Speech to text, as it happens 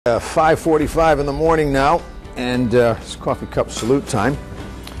5:45 in the morning now, and it's coffee cup salute time.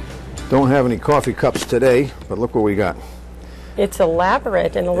 Don't have any coffee cups today, but look what we got. It's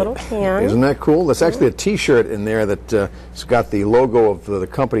elaborate in a little can. Isn't that cool? There's actually a T-shirt in there that's got the logo of the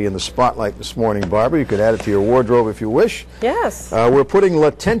company in the spotlight this morning, Barbara. You could add it to your wardrobe if you wish. Yes. We're putting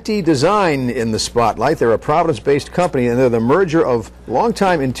LaTente Design in the spotlight. They're a Providence-based company, and they're the merger of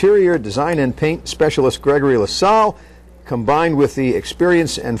longtime interior design and paint specialist Gregory LaSalle, combined with the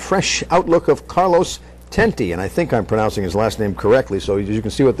experience and fresh outlook of Carlos Tenti, and I think I'm pronouncing his last name correctly, so as you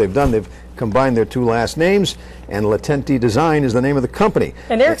can see what they've done, they've combined their two last names, and LaTente Design is the name of the company.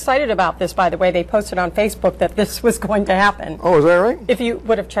 And they're excited about this, by the way. They posted on Facebook that this was going to happen. Oh, is that right? If you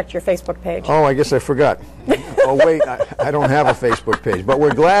would have checked your Facebook page. Oh, I guess I forgot. Oh, wait, I don't have a Facebook page, but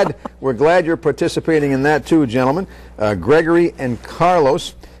we're glad you're participating in that too, gentlemen. Gregory and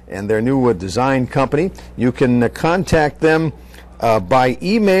Carlos and their new design company. You can contact them by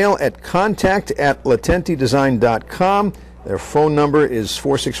email at contact@latentedesign.com. Their phone number is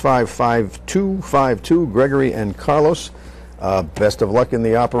 465-5252, Gregory and Carlos. Best of luck in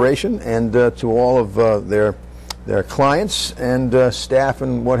the operation, and to all of their clients and staff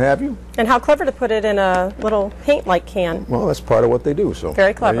and what have you. And how clever to put it in a little paint-like can. Well, that's part of what they do. So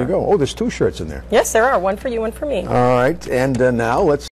very clever. There you go. Oh, there's two shirts in there. Yes, there are. One for you, one for me. All right, and now let's